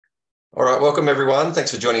All right, welcome everyone.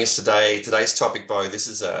 Thanks for joining us today. Today's topic, Bo, this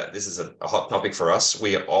is a hot topic for us.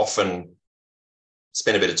 We often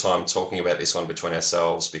spend a bit of time talking about this one between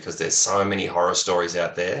ourselves because there's so many horror stories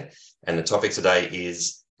out there. And the topic today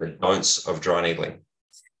is the don'ts of dry needling.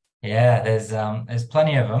 Yeah, there's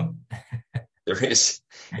plenty of them. There is,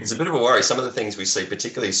 it's a bit of a worry. Some of the things we see,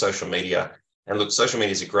 particularly social media, and look, social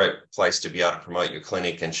media is a great place to be able to promote your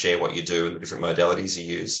clinic and share what you do and the different modalities you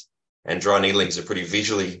use. And dry needling is a pretty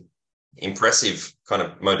visually impressive kind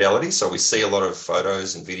of modality. So we see a lot of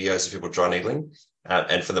photos and videos of people dry needling,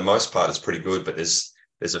 and for the most part, it's pretty good. But there's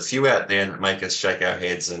a few out there that make us shake our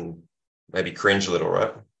heads and maybe cringe a little,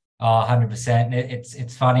 right? Oh, 100%.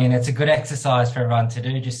 It's funny and it's a good exercise for everyone to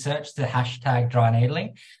do. Just search the hashtag dry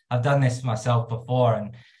needling. I've done this myself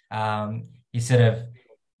before, and you sort of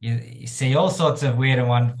you see all sorts of weird and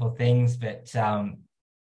wonderful things, but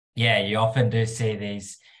yeah, you often do see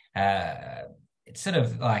these it's sort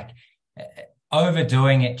of like uh,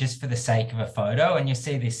 overdoing it just for the sake of a photo, and you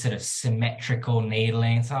see this sort of symmetrical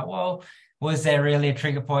needling. It's like, well, was there really a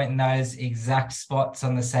trigger point in those exact spots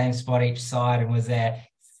on the same spot each side? And was there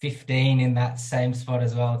 15 in that same spot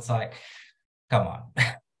as well? It's like, come on.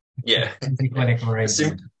 Yeah, Easy clinical the sim-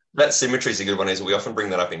 reason. that symmetry is a good one. Is we often bring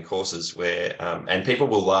that up in courses where, and people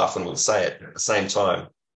will laugh and will say it at the same time.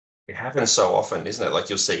 It happens so often, isn't it? Like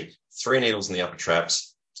you'll see three needles in the upper traps,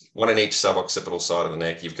 one in each suboccipital side of the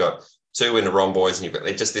neck. You've got two in the rhomboids, and you've got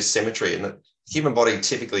just this symmetry. And the human body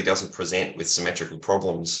typically doesn't present with symmetrical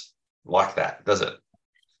problems like that, does it?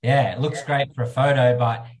 Yeah, it looks great for a photo,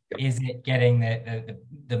 but is it getting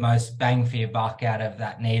the most bang for your buck out of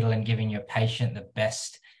that needle and giving your patient the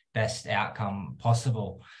best outcome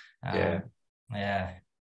possible? Yeah. Um, yeah,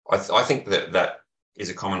 I think that that is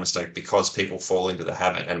a common mistake because people fall into the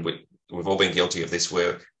habit, and we've all been guilty of this,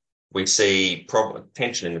 where we see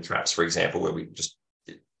tension in the traps, for example, where we just,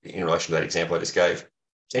 in relation to that example I just gave,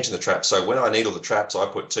 tension in the traps. So when I needle the traps, I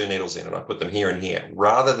put two needles in and I put them here and here,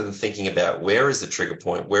 rather than thinking about where is the trigger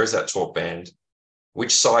point, where is that torque band,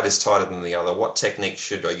 which side is tighter than the other, what technique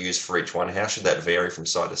should I use for each one, how should that vary from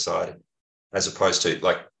side to side, as opposed to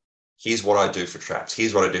like, here's what I do for traps,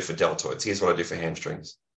 here's what I do for deltoids, here's what I do for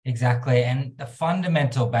hamstrings. exactly. And the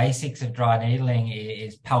fundamental basics of dry needling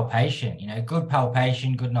is palpation, good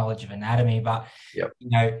palpation, good knowledge of anatomy, but Yep.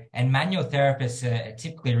 and manual therapists are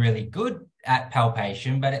typically really good at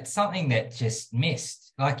palpation, but it's something that just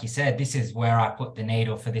missed. Like you said, this is where I put the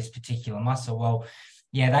needle for this particular muscle. Well,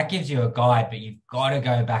 yeah, that gives you a guide, but you've got to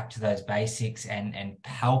go back to those basics and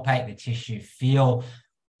palpate the tissue, feel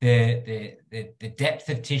the depth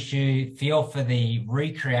of tissue, feel for the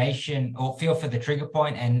recreation or feel for the trigger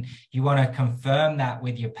point, and you want to confirm that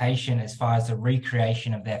with your patient as far as the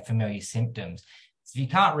recreation of their familiar symptoms. So if you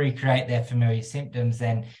can't recreate their familiar symptoms,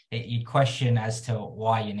 then you'd question as to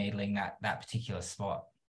why you're needling that particular spot.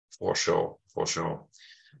 For sure, for sure.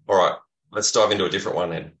 All right, let's dive into a different one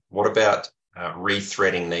then. What about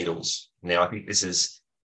rethreading needles? Now, I think this is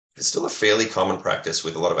it's still a fairly common practice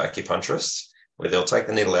with a lot of acupuncturists, where they'll take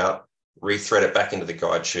the needle out, rethread it back into the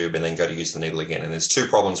guide tube, and then go to use the needle again. And there's two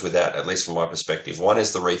problems with that, at least from my perspective. One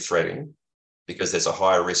is the rethreading, because there's a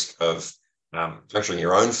higher risk of puncturing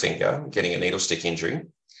your own finger, getting a needle stick injury.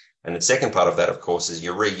 And the second part of that, of course, is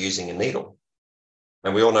you're reusing a needle.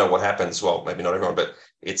 And we all know what happens. Well, maybe not everyone, but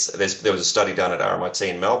there was a study done at RMIT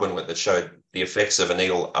in Melbourne that showed the effects of a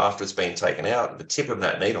needle after it's been taken out. The tip of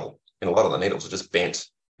that needle, and a lot of the needles are just bent.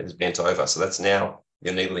 It's bent over. So that's now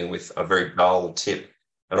you're needling with a very dull tip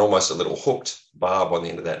and almost a little hooked barb on the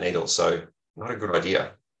end of that needle. So not a good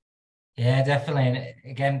idea. Yeah, definitely.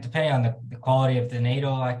 And again, depending on the quality of the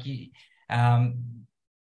needle, um,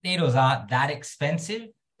 needles aren't that expensive.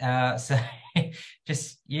 So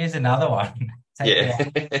just use another one. Take it Yeah.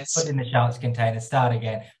 out, put it in the sharps container, start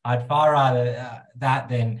again. I'd far rather that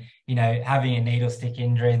than, having a needle stick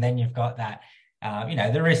injury. And then you've got that,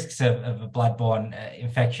 the risks of a bloodborne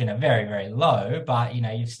infection are very, very low, but,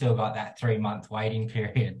 you've still got that 3 month waiting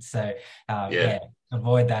period. So, Yeah. yeah,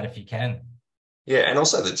 avoid that if you can. Yeah. And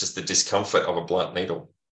also just the discomfort of a blunt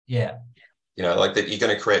needle. Yeah. Like that you're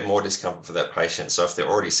going to create more discomfort for that patient. So if they're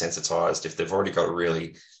already sensitized, if they've already got a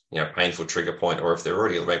really, painful trigger point, or if they're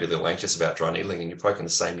already maybe a little anxious about dry needling and you're poking the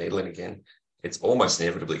same needle in again, it's almost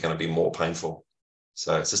inevitably going to be more painful.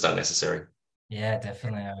 So it's just unnecessary. Yeah,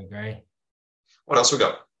 definitely. I agree. What else we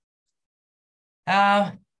got?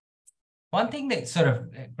 Um, One thing that sort of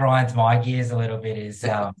grinds my gears a little bit is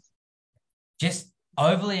just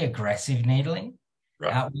overly aggressive needling.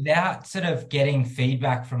 Right. without sort of getting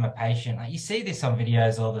feedback from a patient. Like you see this on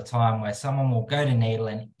videos all the time where someone will go to needle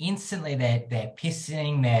and instantly they're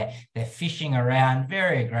pissing, they're fishing around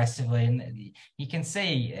very aggressively, and you can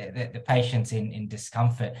see that the patient's in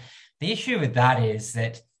discomfort. The issue with that is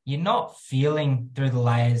that you're not feeling through the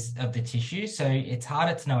layers of the tissue, so it's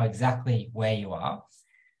harder to know exactly where you are.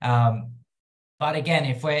 But again,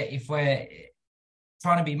 if we're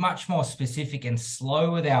trying to be much more specific and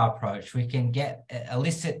slow with our approach, we can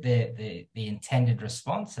elicit the intended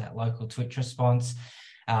response, that local twitch response.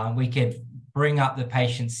 We could bring up the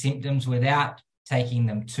patient's symptoms without taking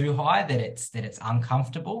them too high, that it's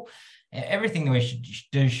uncomfortable. Everything that we should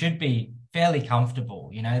do should be fairly comfortable.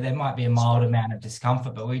 You know, there might be a mild amount of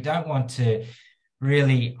discomfort, but we don't want to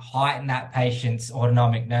really heighten that patient's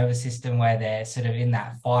autonomic nervous system where they're sort of in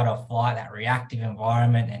that fight or flight, that reactive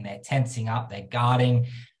environment, and they're tensing up, they're guarding,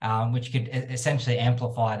 which could essentially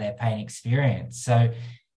amplify their pain experience. So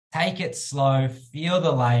take it slow, feel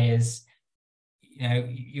the layers. You know,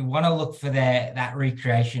 you want to look for that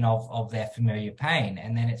recreation of their familiar pain,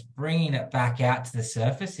 and then it's bringing it back out to the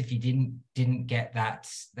surface if you didn't get that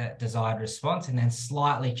desired response, and then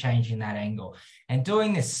slightly changing that angle and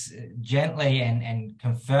doing this gently and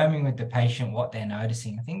confirming with the patient what they're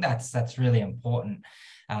noticing. I think that's really important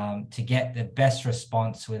to get the best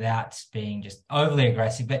response without being just overly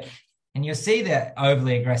aggressive. And you'll see the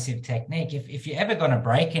overly aggressive technique. If you're ever going to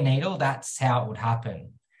break a needle, that's how it would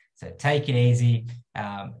happen. So take it easy,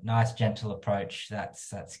 nice, gentle approach.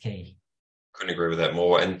 That's key. Couldn't agree with that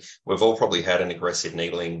more. And we've all probably had an aggressive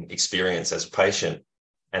needling experience as a patient.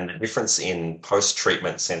 And the difference in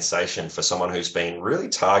post-treatment sensation for someone who's been really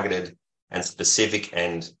targeted and specific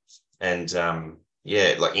and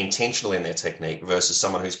like intentional in their technique versus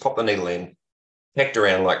someone who's popped the needle in, pecked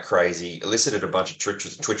around like crazy, elicited a bunch of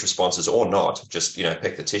twitch responses or not, just,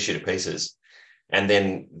 peck the tissue to pieces, and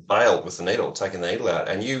then bailed with the needle, taking the needle out,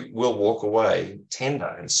 and you will walk away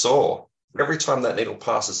tender and sore. Every time that needle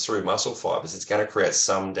passes through muscle fibers, it's going to create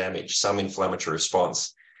some damage, some inflammatory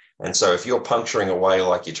response. And so if you're puncturing away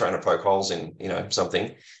like you're trying to poke holes in,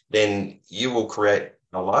 something, then you will create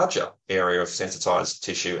a larger area of sensitized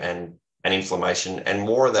tissue and inflammation and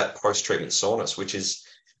more of that post-treatment soreness, which is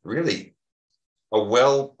really a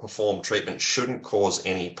well-performed treatment shouldn't cause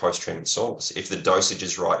any post-treatment soreness if the dosage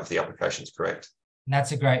is right, if the application is correct. And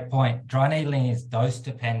that's a great point. Dry needling is dose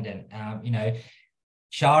dependent.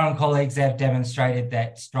 Shaun and colleagues have demonstrated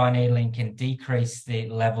that dry needling can decrease the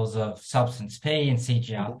levels of substance P and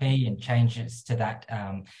CGRP and changes to that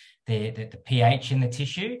the pH in the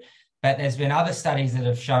tissue. But there's been other studies that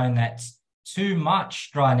have shown that too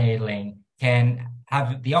much dry needling can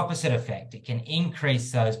have the opposite effect. It can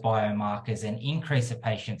increase those biomarkers and increase a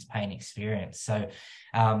patient's pain experience. So,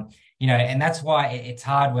 and that's why it's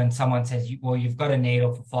hard when someone says, well, you've got a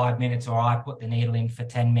needle for 5 minutes, or I put the needle in for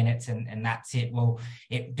 10 minutes and that's it. Well,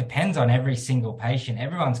 it depends on every single patient.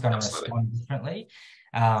 Everyone's going to respond differently.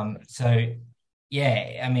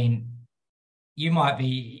 You might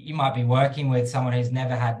be working with someone who's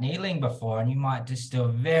never had needling before, and you might just do a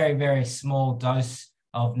very, very small dose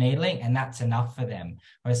of needling, and that's enough for them.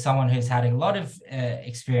 Whereas someone who's had a lot of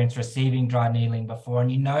experience receiving dry needling before,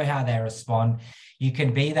 and you know how they respond, you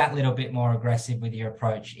can be that little bit more aggressive with your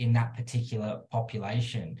approach in that particular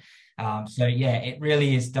population. It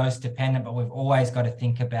really is dose dependent, but we've always got to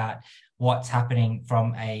think about what's happening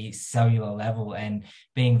from a cellular level, and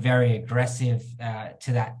being very aggressive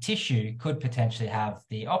to that tissue could potentially have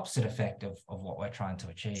the opposite effect of what we're trying to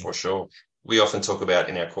achieve. For sure. We often talk about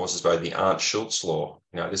in our courses, both the Arndt-Schultz law.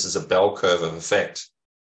 This is a bell curve of effect.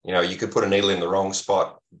 You could put a needle in the wrong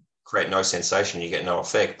spot, create no sensation, you get no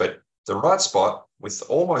effect. But the right spot with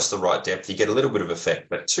almost the right depth, you get a little bit of effect.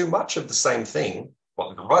 But too much of the same thing,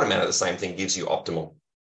 the right amount of the same thing gives you optimal.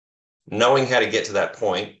 Knowing how to get to that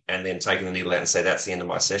point and then taking the needle out and say, that's the end of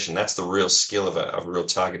my session, that's the real skill of a real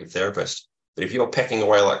targeted therapist. But if you're pecking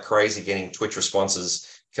away like crazy, getting twitch responses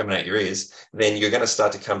coming out your ears, then you're going to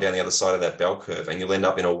start to come down the other side of that bell curve, and you'll end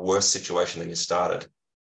up in a worse situation than you started.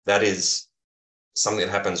 That is something that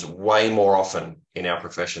happens way more often in our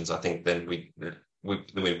professions, I think, than we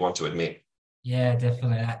want to admit. Yeah,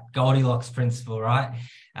 definitely. That Goldilocks principle, right?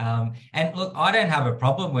 And look, I don't have a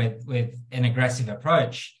problem with an aggressive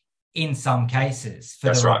approach in some cases.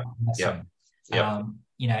 That's right. Yeah.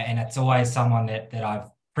 And it's always someone that I've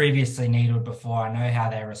previously needled before. I know how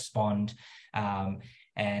they respond.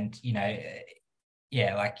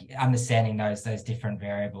 Like understanding those different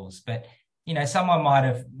variables. But someone might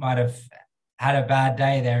have had a bad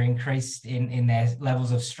day. They're increased in their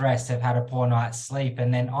levels of stress. They've had a poor night's sleep,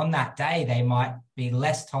 and then on that day they might be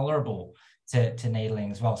less tolerable to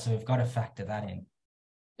needling as well. So we've got to factor that in.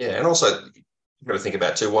 Yeah, and also you've got to think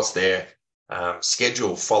about too, what's their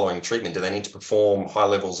schedule following treatment? Do they need to perform high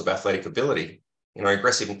levels of athletic ability?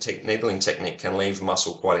 Aggressive needling technique can leave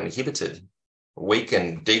muscle quite inhibited,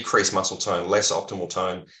 weaken, decrease muscle tone, less optimal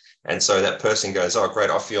tone. And so that person goes, oh, great,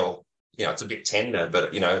 I feel, it's a bit tender,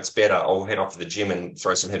 but, it's better. I'll head off to the gym and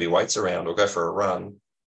throw some heavy weights around or go for a run.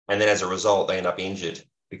 And then as a result, they end up injured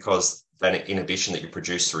because that inhibition that you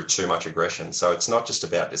produce through too much aggression. So it's not just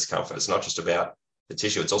about discomfort. It's not just about the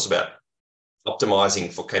tissue. It's also about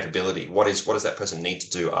optimizing for capability. What does that person need to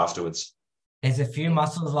do afterwards? There's a few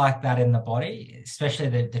muscles like that in the body, especially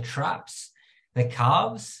the traps, the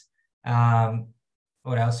calves.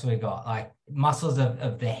 What else we got? Like muscles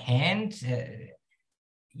of the hand.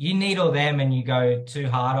 You needle them and you go too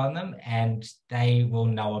hard on them, and they will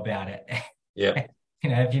know about it. Yeah.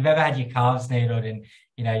 If you've ever had your calves needled and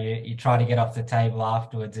you try to get off the table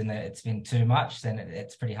afterwards and it's been too much, then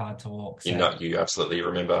it's pretty hard to walk. So. You absolutely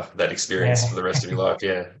remember that experience for the rest of your life.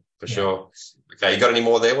 Yeah, for sure. Okay, you got any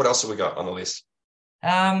more there? What else have we got on the list?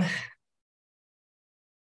 What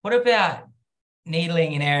about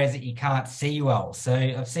needling in areas that you can't see well? So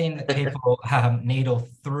I've seen that people needle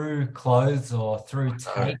through clothes or through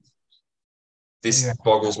tape. This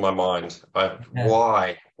boggles my mind.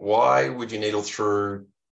 Why would you needle through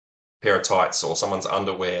a pair of tights or someone's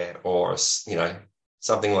underwear or,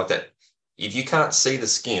 something like that? If you can't see the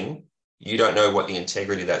skin, you don't know what the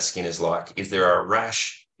integrity of that skin is like. Is there a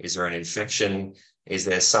rash? Is there an infection? Is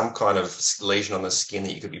there some kind of lesion on the skin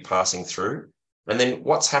that you could be passing through? And then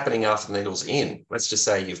what's happening after the needle's in? Let's just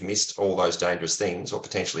say you've missed all those dangerous things or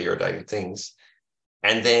potentially irritating things.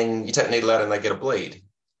 And then you take the needle out and they get a bleed.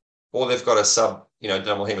 Or they've got a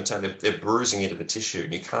double hematoma, they're bruising into the tissue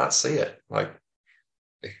and you can't see it. Like,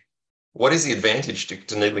 what is the advantage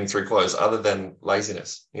to needling through clothes other than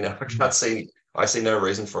laziness? I see no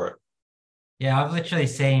reason for it. Yeah, I've literally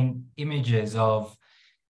seen images of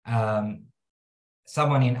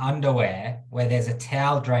someone in underwear where there's a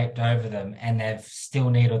towel draped over them and they've still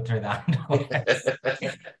needled through the underwear.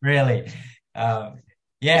 Really.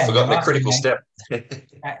 You forgot the critical step.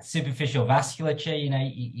 That superficial vasculature,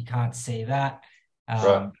 you can't see that.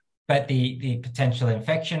 Right. But the potential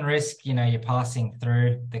infection risk, you're passing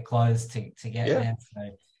through the clothes to get there.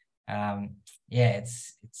 So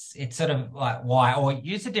it's sort of like why, or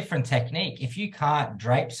use a different technique. If you can't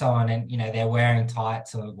drape someone and they're wearing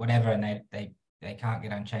tights or whatever and they can't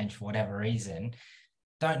get unchanged for whatever reason,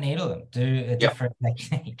 don't needle them. Do a different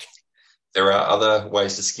technique. There are other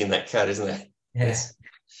ways to skin that cat, isn't there? Yeah.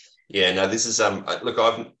 Yeah, no, this is look,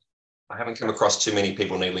 I haven't come across too many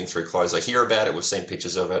people needling through clothes. I hear about it, we've seen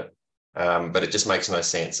pictures of it, but it just makes no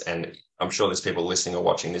sense. And I'm sure there's people listening or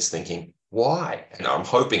watching this thinking, why? And I'm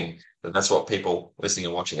hoping that that's what people listening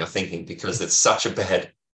and watching are thinking, because it's such a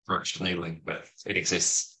bad approach to needling, but it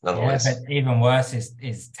exists nonetheless. Yeah, but even worse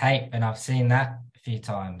is tape, and I've seen that a few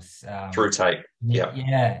times. Through tape, yeah.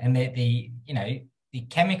 Yeah, and the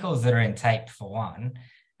chemicals that are in tape for one,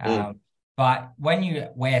 but when you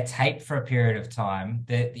wear tape for a period of time,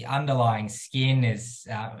 the underlying skin gets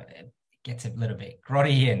a little bit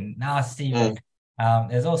grotty and nasty.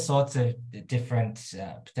 There's all sorts of different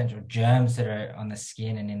potential germs that are on the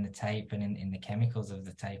skin and in the tape and in the chemicals of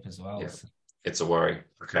the tape as well. Yeah. So. It's a worry.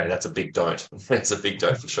 Okay, that's a big don't. It's a big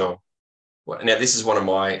don't for sure. Well, now, this is one of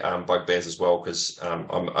my bugbears as well, because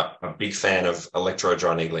I'm a big fan of electrode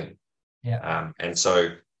dry needling. Yeah. And so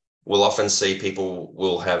we'll often see people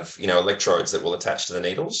will have, electrodes that will attach to the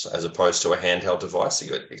needles as opposed to a handheld device. So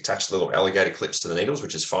you attach little alligator clips to the needles,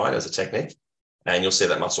 which is fine as a technique, and you'll see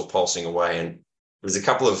that muscle pulsing away. And there's a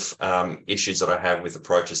couple of issues that I have with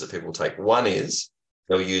approaches that people take. One is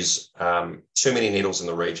they'll use too many needles in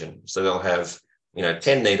the region. So they'll have,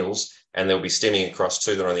 10 needles and they'll be stemming across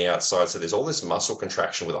two that are on the outside. So there's all this muscle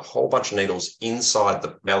contraction with a whole bunch of needles inside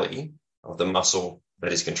the belly of the muscle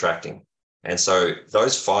that is contracting. And so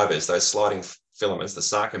those fibers, those sliding filaments, the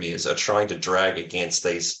sarcomeres, are trying to drag against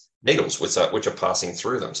these needles, which are passing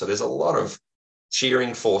through them. So there's a lot of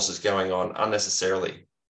shearing forces going on unnecessarily.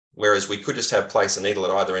 Whereas we could just place a needle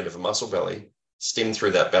at either end of a muscle belly, stem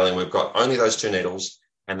through that belly, and we've got only those two needles,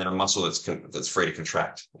 and then a muscle that's free to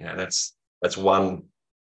contract. That's one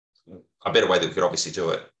a better way that we could obviously do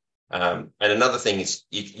it. And another thing is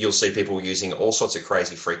you'll see people using all sorts of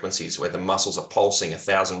crazy frequencies where the muscles are pulsing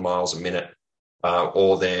 1,000 miles a minute,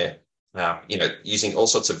 or they're using all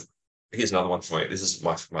sorts of. Here's another one for you. This is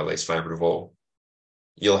my least favorite of all.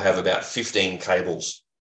 You'll have about 15 cables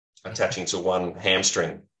attaching to one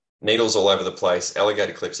hamstring, needles all over the place,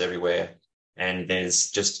 alligator clips everywhere, and there's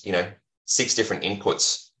just 6 different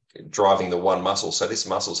inputs driving the one muscle. So this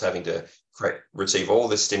muscle's having to receive all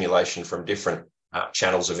this stimulation from different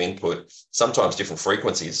channels of input, sometimes different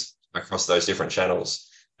frequencies across those different channels.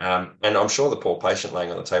 And I'm sure the poor patient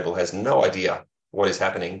laying on the table has no idea what is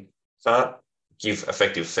happening, can't give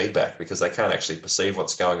effective feedback because they can't actually perceive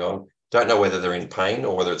what's going on, don't know whether they're in pain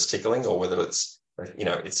or whether it's tickling or whether it's,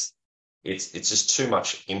 it's just too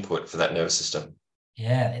much input for that nervous system.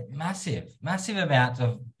 Yeah, massive amounts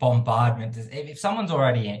of bombardment. If someone's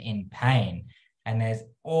already in pain and there's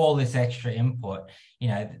all this extra input,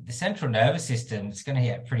 the central nervous system is going to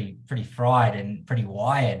get pretty fried and pretty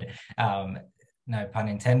wired. No pun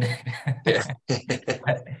intended. Yeah.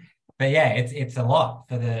 but yeah, it's a lot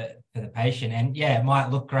for the patient, and yeah, it might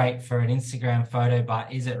look great for an Instagram photo,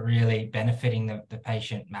 but is it really benefiting the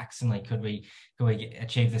patient maximally? Could we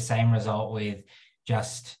achieve the same result with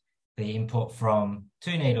just the input from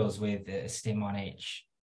 2 needles with a stim on each?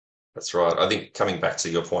 That's right. I think coming back to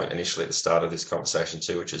your point initially at the start of this conversation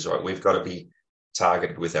too, which is right, we've got to be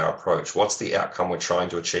targeted with our approach. What's the outcome we're trying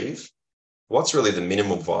to achieve? What's really the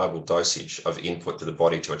minimum viable dosage of input to the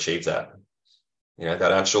body to achieve that?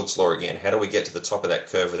 That Arnold law again, how do we get to the top of that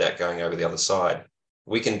curve without going over the other side?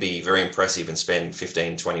 We can be very impressive and spend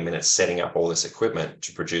 15, 20 minutes setting up all this equipment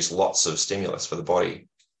to produce lots of stimulus for the body.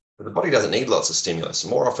 But the body doesn't need lots of stimulus.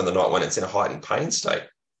 More often than not, when it's in a heightened pain state,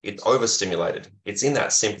 it's overstimulated. It's in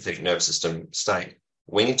that sympathetic nervous system state.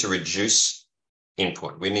 We need to reduce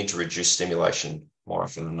input. We need to reduce stimulation more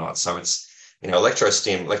often than not. So it's, electro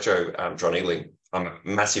needling. I'm a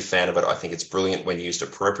massive fan of it. I think it's brilliant when used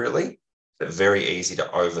appropriately, but very easy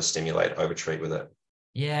to overstimulate, overtreat with it.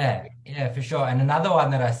 Yeah, for sure. And another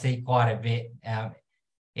one that I see quite a bit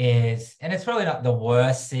is, and it's probably not the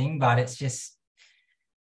worst thing, but it's just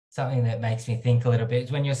something that makes me think a little bit,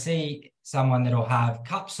 is when you see someone that'll have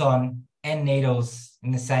cups on and needles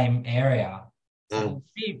in the same area. So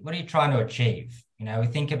what are you trying to achieve? We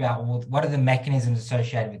think about, well, what are the mechanisms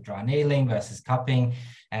associated with dry needling versus cupping,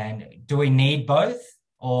 and do we need both,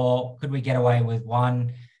 or could we get away with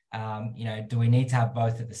one? Do we need to have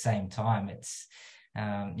both at the same time? It's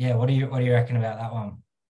what do you reckon about that one?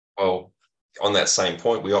 Well, on that same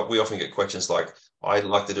point, we often get questions like, I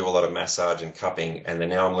like to do a lot of massage and cupping, and then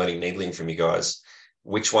now I'm learning needling from you guys.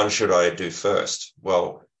 Which one should I do first?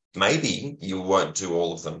 Well, maybe you won't do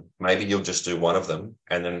all of them. Maybe you'll just do one of them.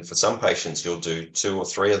 And then for some patients, you'll do 2 or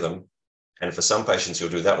 3 of them. And for some patients, you'll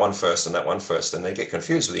do that one first and that one first. And they get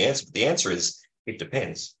confused with the answer. But the answer is, it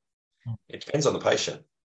depends. It depends on the patient.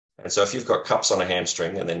 And so if you've got cups on a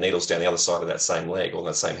hamstring and then needles down the other side of that same leg or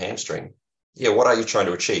that same hamstring, what are you trying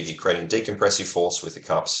to achieve? You're creating decompressive force with the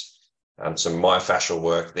cups, some myofascial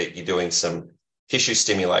work, that you're doing some tissue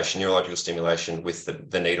stimulation, neurological stimulation with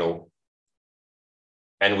the needle.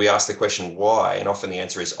 And we ask the question, why? And often the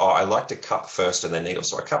answer is, I like to cup first and then needle.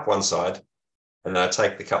 So I cup one side and then I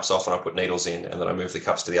take the cups off and I put needles in, and then I move the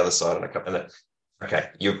cups to the other side and I cup. And then, okay,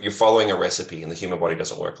 you're following a recipe, and the human body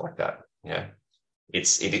doesn't work like that.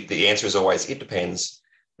 The answer is always, it depends.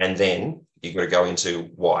 And then you've got to go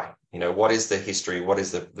into why. What is the history? What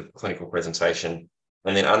is the clinical presentation?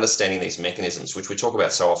 And then understanding these mechanisms, which we talk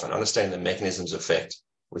about so often, understanding the mechanisms of effect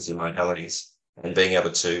with your modalities, and being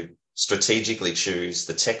able to strategically choose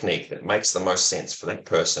the technique that makes the most sense for that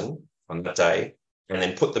person on that day, and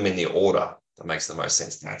then put them in the order that makes the most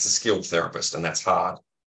sense. That's a skilled therapist, and that's hard,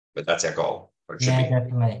 but that's our goal.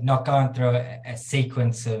 Definitely. Not going through a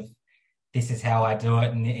sequence of, this is how I do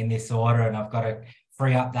it in this order, and I've got to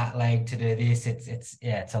free up that leg to do this.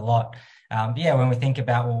 It's a lot. When we think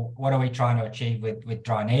about, well, what are we trying to achieve with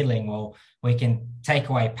dry needling? Well, we can take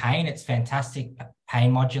away pain. It's fantastic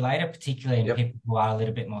pain modulator, particularly in people who are a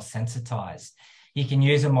little bit more sensitized. You can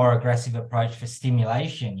use a more aggressive approach for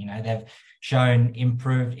stimulation. They've shown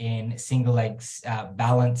improved in single legs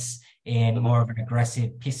balance, in more of an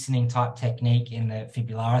aggressive pistoning type technique in the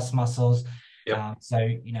fibularis muscles.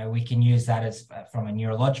 We can use that as from a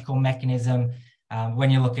neurological mechanism. When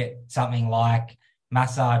you look at something like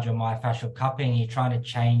massage or myofascial cupping, you're trying to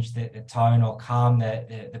change the tone or calm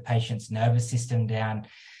the patient's nervous system down.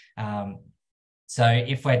 So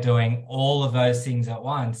if we're doing all of those things at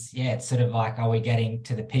once, it's sort of like, are we getting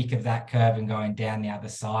to the peak of that curve and going down the other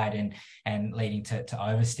side and leading to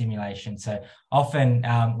overstimulation? So often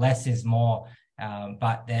less is more,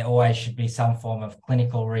 but there always should be some form of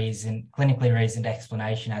clinically reasoned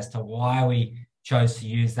explanation as to why we chose to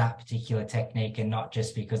use that particular technique, and not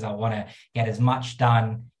just because I want to get as much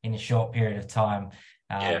done in a short period of time.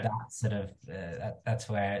 That's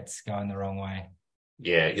where it's going the wrong way.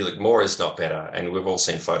 You look, more is not better. And we've all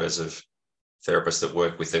seen photos of therapists that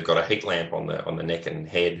work with, they've got a heat lamp on the neck and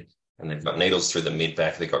head, and they've got needles through the mid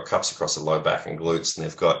back, they've got cups across the low back and glutes, and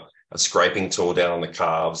they've got a scraping tool down on the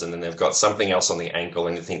calves, and then they've got something else on the ankle.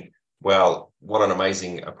 And you think, well, what an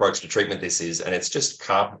amazing approach to treatment this is. And it's just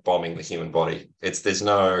carpet bombing the human body. There's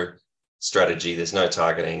no strategy, there's no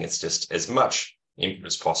targeting. It's just as much input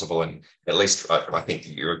as possible. And at least I think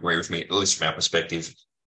you agree with me, at least from our perspective,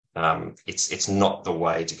 it's not the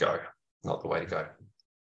way to go. Not the way to go.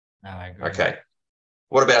 No, I agree. Okay.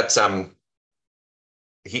 What about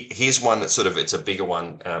here's one that's sort of, it's a bigger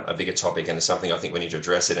one, a bigger topic, and it's something I think we need to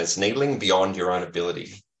address it. It's needling beyond your own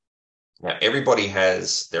ability. Now, everybody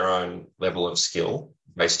has their own level of skill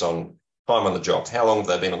based on time on the job. How long have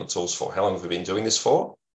they been on the tools for? How long have we been doing this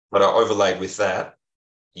for? But I overlaid with that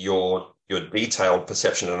your detailed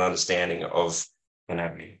perception and understanding of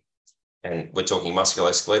anatomy. And we're talking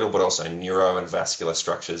musculoskeletal, but also neuro and vascular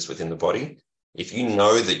structures within the body. If you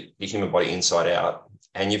know the human body inside out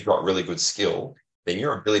and you've got really good skill, then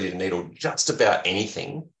your ability to needle just about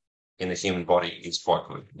anything in the human body is quite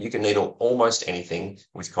good. You can needle almost anything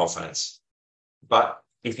with confidence. But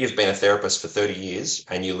if you've been a therapist for 30 years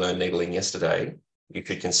and you learned needling yesterday, you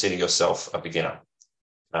could consider yourself a beginner,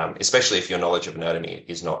 especially if your knowledge of anatomy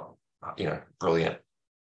is not, brilliant.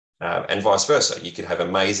 And vice versa. You could have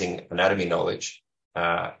amazing anatomy knowledge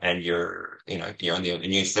and you're only a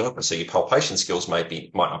new therapist, so your palpation skills might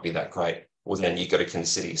not be that great. Well, then you've got to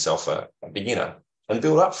consider yourself a beginner and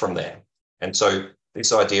build up from there. And so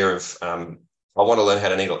this idea of I want to learn how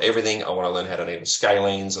to needle everything. I want to learn how to needle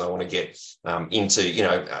scalenes, and I want to get into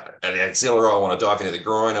an axillary. I want to dive into the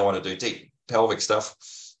groin. I want to do deep pelvic stuff.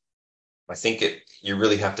 I think you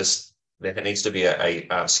really have to. There needs to be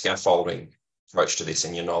a scaffolding approach to this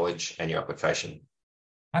in your knowledge and your application.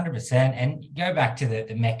 100%. And go back to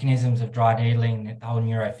the mechanisms of dry needling, the whole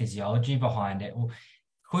neurophysiology behind it. Well,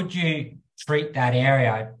 could you treat that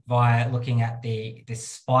area via looking at the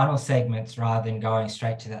spinal segments rather than going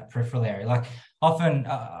straight to that peripheral area? Like often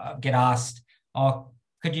get asked,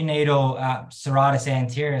 could you needle serratus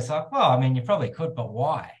anterior? It's like, well, I mean, you probably could, but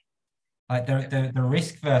why? Like the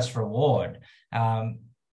risk versus reward.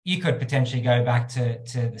 You could potentially go back to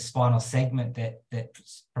the spinal segment that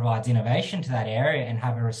provides innervation to that area and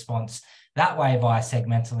have a response that way via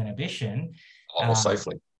segmental inhibition. More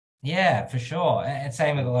safely. Yeah, for sure. And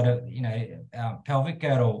same with a lot of, pelvic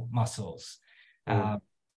girdle muscles. So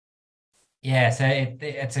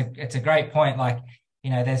it's a great point. Like,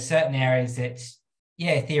 there's certain areas that,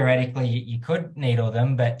 theoretically you could needle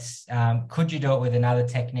them, but could you do it with another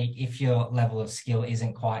technique? If your level of skill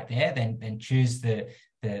isn't quite there, then choose the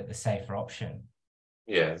safer option.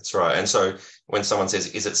 Yeah, that's right. And so when someone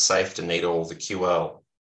says, is it safe to needle the QL?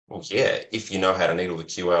 Well, yeah, if you know how to needle the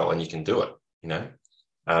QL and you can do it,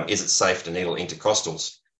 is it safe to needle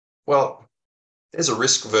intercostals? Well, there's a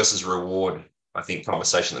risk versus reward, I think,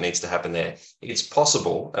 conversation that needs to happen there. It's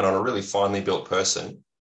possible, and on a really finely built person,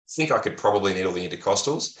 I think I could probably needle the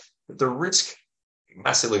intercostals, but the risk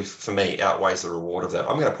massively, for me, outweighs the reward of that.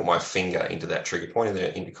 I'm going to put my finger into that trigger point in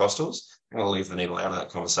the intercostals. I'm going to leave the needle out of that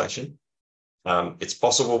conversation. It's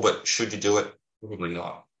possible, but should you do it? Probably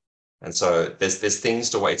not. And so there's things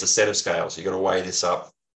to weigh. It's a set of scales. You've got to weigh this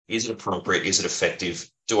up. Is it appropriate? Is it effective?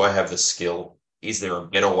 Do I have the skill? Is there a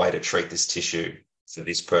better way to treat this tissue for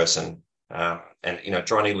this person? Dry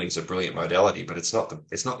needling is a brilliant modality, but it's not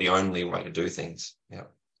the only way to do things. Yeah.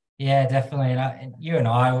 Yeah, definitely. And you and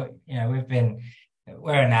I,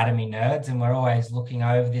 we're anatomy nerds, and we're always looking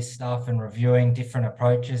over this stuff and reviewing different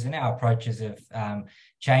approaches, and our approaches have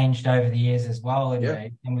changed over the years as well. And,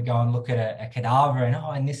 and we go and look at a cadaver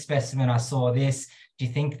and, in this specimen, I saw this. Do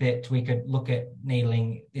you think that we could look at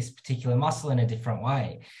needling this particular muscle in a different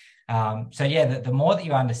way? The more that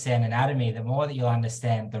you understand anatomy, the more that you'll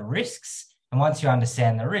understand the risks. And once you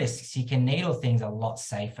understand the risks, you can needle things a lot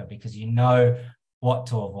safer because you know what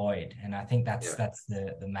to avoid. And I think that's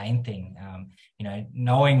the main thing,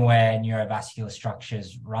 knowing where neurovascular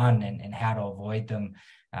structures run and how to avoid them.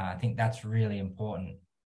 I think that's really important.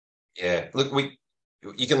 Yeah, look,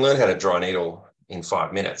 you can learn how to dry needle in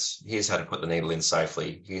 5 minutes. Here's how to put the needle in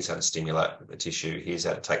safely. Here's how to stimulate the tissue. Here's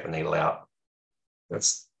how to take the needle out.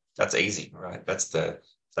 That's easy, right? That's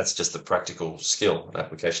just the practical skill and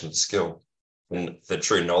application of the skill. And the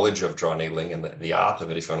true knowledge of dry needling and the art of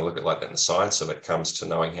it, if you want to look at like that, and the science of it comes to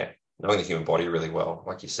knowing the human body really well.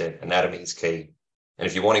 Like you said, anatomy is key. And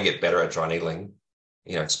if you want to get better at dry needling,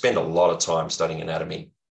 spend a lot of time studying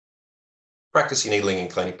anatomy. Practice your needling in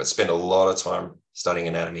clinic, but spend a lot of time studying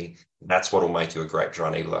anatomy. That's what will make you a great dry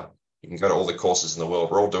needler. You can go to all the courses in the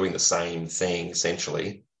world. We're all doing the same thing,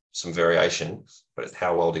 essentially, some variation, but it's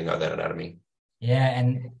how well do you know that anatomy? Yeah,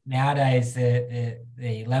 and nowadays the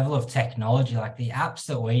level of technology, like the apps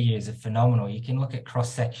that we use, are phenomenal. You can look at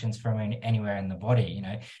cross sections from anywhere in the body.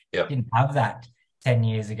 Didn't have that 10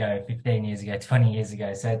 years ago, 15 years ago, 20 years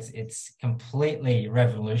ago. So it's completely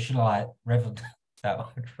revolutionized, that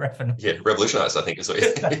word, Yeah, revolutionized, I think is what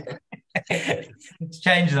you it's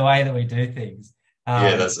changed the way that we do things.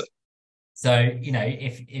 Yeah, Um, that's it. so,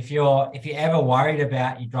 if you're ever worried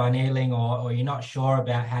about your dry needling, or you're not sure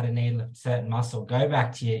about how to needle a certain muscle, go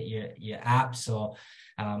back to your apps, or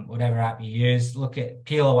whatever app you use.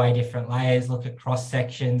 Peel away different layers, look at cross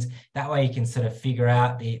sections. That way you can sort of figure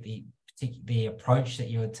out the approach that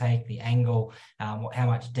you would take, the angle, how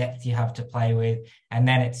much depth you have to play with. And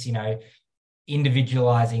then it's,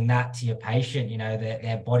 individualizing that to your patient,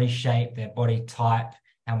 their body shape, their body type,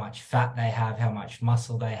 how much fat they have, how much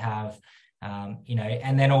muscle they have,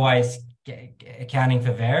 and then always accounting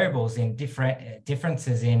for variables in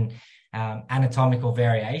differences in anatomical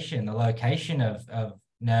variation, the location of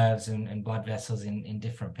nerves and blood vessels in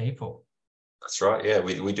different people. That's right. Yeah,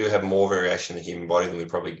 we do have more variation in the human body than we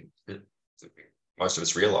probably most of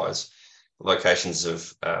us realize. Locations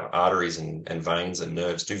of arteries and veins and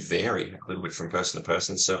nerves do vary a little bit from person to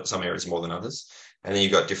person, so some areas more than others. And then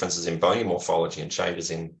you've got differences in bony morphology and changes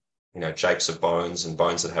in, shapes of bones, and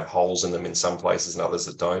bones that have holes in them in some places and others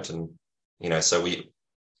that don't. And, so we,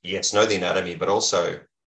 yes, know the anatomy, but also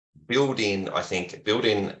build in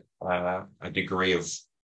a degree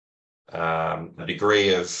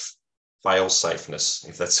of fail safeness,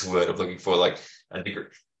 if that's the word I'm looking for. Like a degree,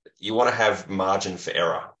 you want to have margin for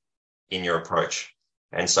error in your approach.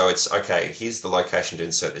 And so it's, okay, here's the location to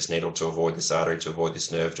insert this needle to avoid this artery, to avoid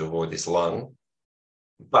this nerve, to avoid this lung.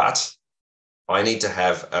 But I need to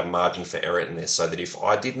have a margin for error in this, so that if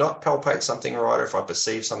I did not palpate something right, or if I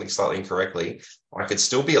perceive something slightly incorrectly, I could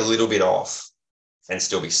still be a little bit off and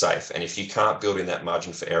still be safe. And if you can't build in that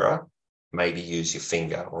margin for error, maybe use your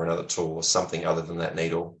finger or another tool or something other than that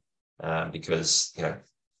needle, because,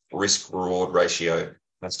 risk-reward ratio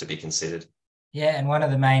has to be considered. Yeah, and one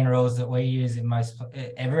of the main rules that we use in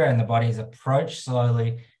everywhere in the body is approach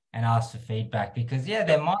slowly and ask for feedback. Because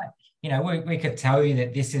there might, we could tell you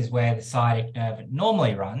that this is where the sciatic nerve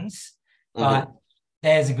normally runs, but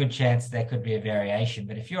there's a good chance there could be a variation.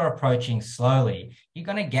 But if you're approaching slowly, you're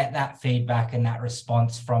going to get that feedback and that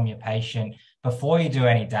response from your patient before you do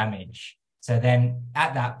any damage. So then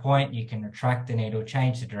at that point, you can retract the needle,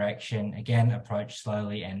 change the direction, again, approach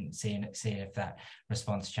slowly and see if that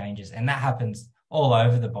response changes. And that happens all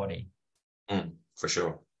over the body. For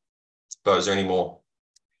sure. But is there any more?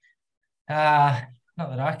 Not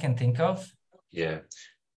that I can think of. Yeah.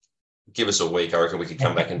 Give us a week. I reckon we could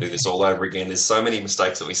come back and do this all over again. There's so many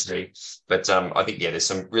mistakes that we see. But I think, there's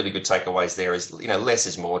some really good takeaways there. Is, less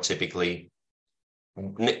is more typically.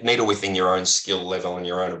 Needle within your own skill level and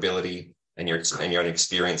your own ability and your own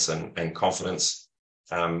experience and confidence.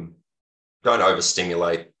 Don't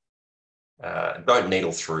overstimulate. Don't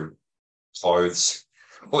needle through clothes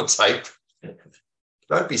or tape.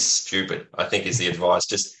 Don't be stupid, I think, is the advice.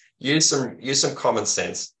 Just use some common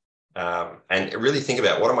sense, and really think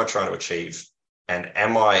about, what am I trying to achieve? And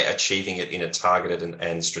am I achieving it in a targeted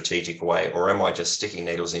and strategic way? Or am I just sticking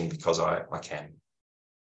needles in because I can?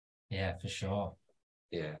 Yeah, for sure.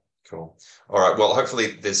 Yeah, cool. All right. Well,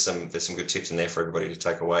 hopefully there's some good tips in there for everybody to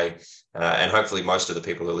take away. And hopefully most of the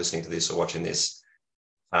people who are listening to this or watching this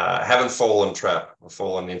haven't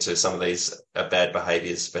fallen into some of these bad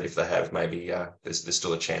behaviors. But if they have, maybe there's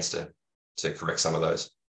still a chance to correct some of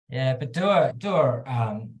those. Yeah, but do a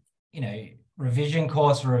revision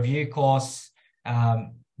course, review course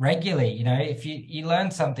regularly. If you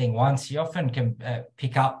learn something once, you often can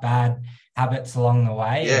pick up bad habits along the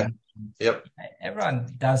way. Yeah. And, yep. Everyone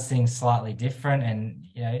does things slightly different, and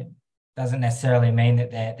doesn't necessarily mean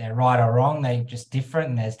that they're right or wrong. They're just different,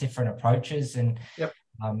 and there's different approaches. And yep.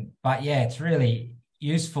 But it's really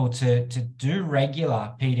useful to do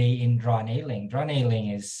regular PD in dry needling. Dry needling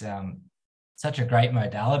is such a great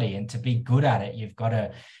modality, and to be good at it, you've got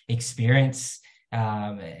to experience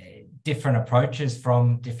different approaches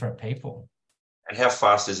from different people. And how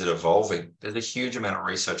fast is it evolving? There's a huge amount of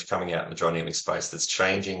research coming out in the dry needling space that's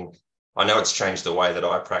changing. I know it's changed the way that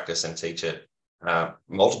I practice and teach it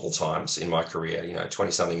multiple times in my career,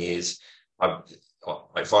 20-something years.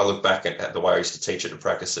 If I look back at the way I used to teach it and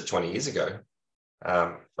practice it 20 years ago,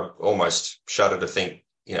 I almost shudder to think,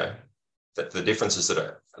 that the differences that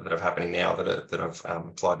are happening now, that I've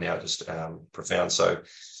applied now, are just profound. So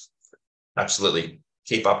absolutely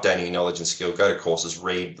keep updating your knowledge and skill. Go to courses,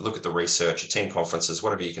 read, look at the research, attend conferences,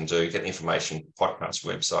 whatever you can do, get the information, podcasts,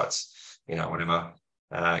 websites, whatever,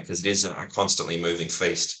 because it is a constantly moving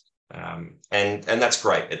feast. And that's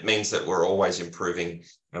great. It means that we're always improving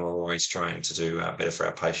and we're always trying to do better for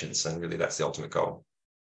our patients. And really, that's the ultimate goal.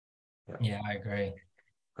 Yeah, I agree.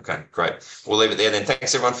 Okay, great. We'll leave it there then.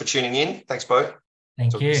 Thanks everyone for tuning in. Thanks, Bo.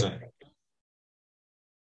 Thank Talk to you you. soon.